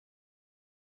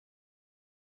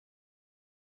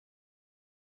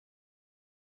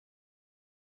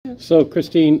So,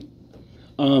 Christine,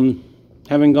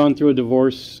 having gone through a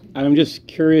divorce, I'm just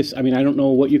curious. I mean, I don't know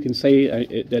what you can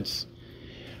say.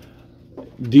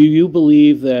 Do you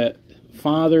believe that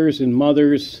fathers and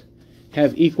mothers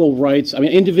have equal rights? I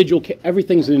mean,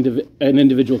 everything's an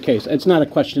individual case. It's not a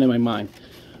question in my mind.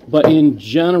 But in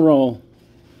general,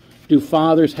 do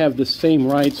fathers have the same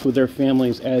rights with their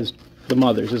families as the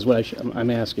mothers, is what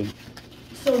I'm asking.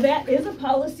 So that is a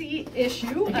policy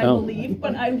issue, I believe,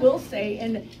 but I will say,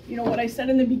 and you know what I said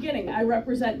in the beginning, I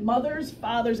represent mothers,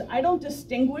 fathers. I don't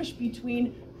distinguish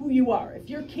between who you are. If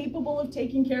you're capable of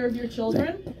taking care of your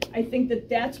children, I think that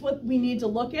that's what we need to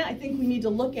look at. I think we need to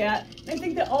look at, I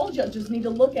think that all judges need to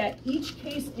look at each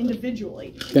case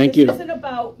individually. Thank you. This isn't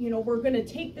about, you know, we're going to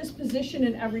take this position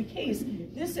in every case.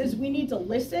 This is, we need to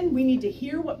listen. We need to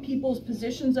hear what people's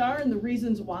positions are and the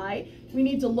reasons why. We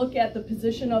need to look at the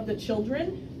position of the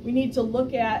children. We need to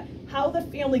look at how the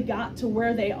family got to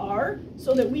where they are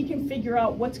so that we can figure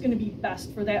out what's going to be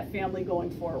best for that family going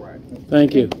forward.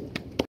 Thank you.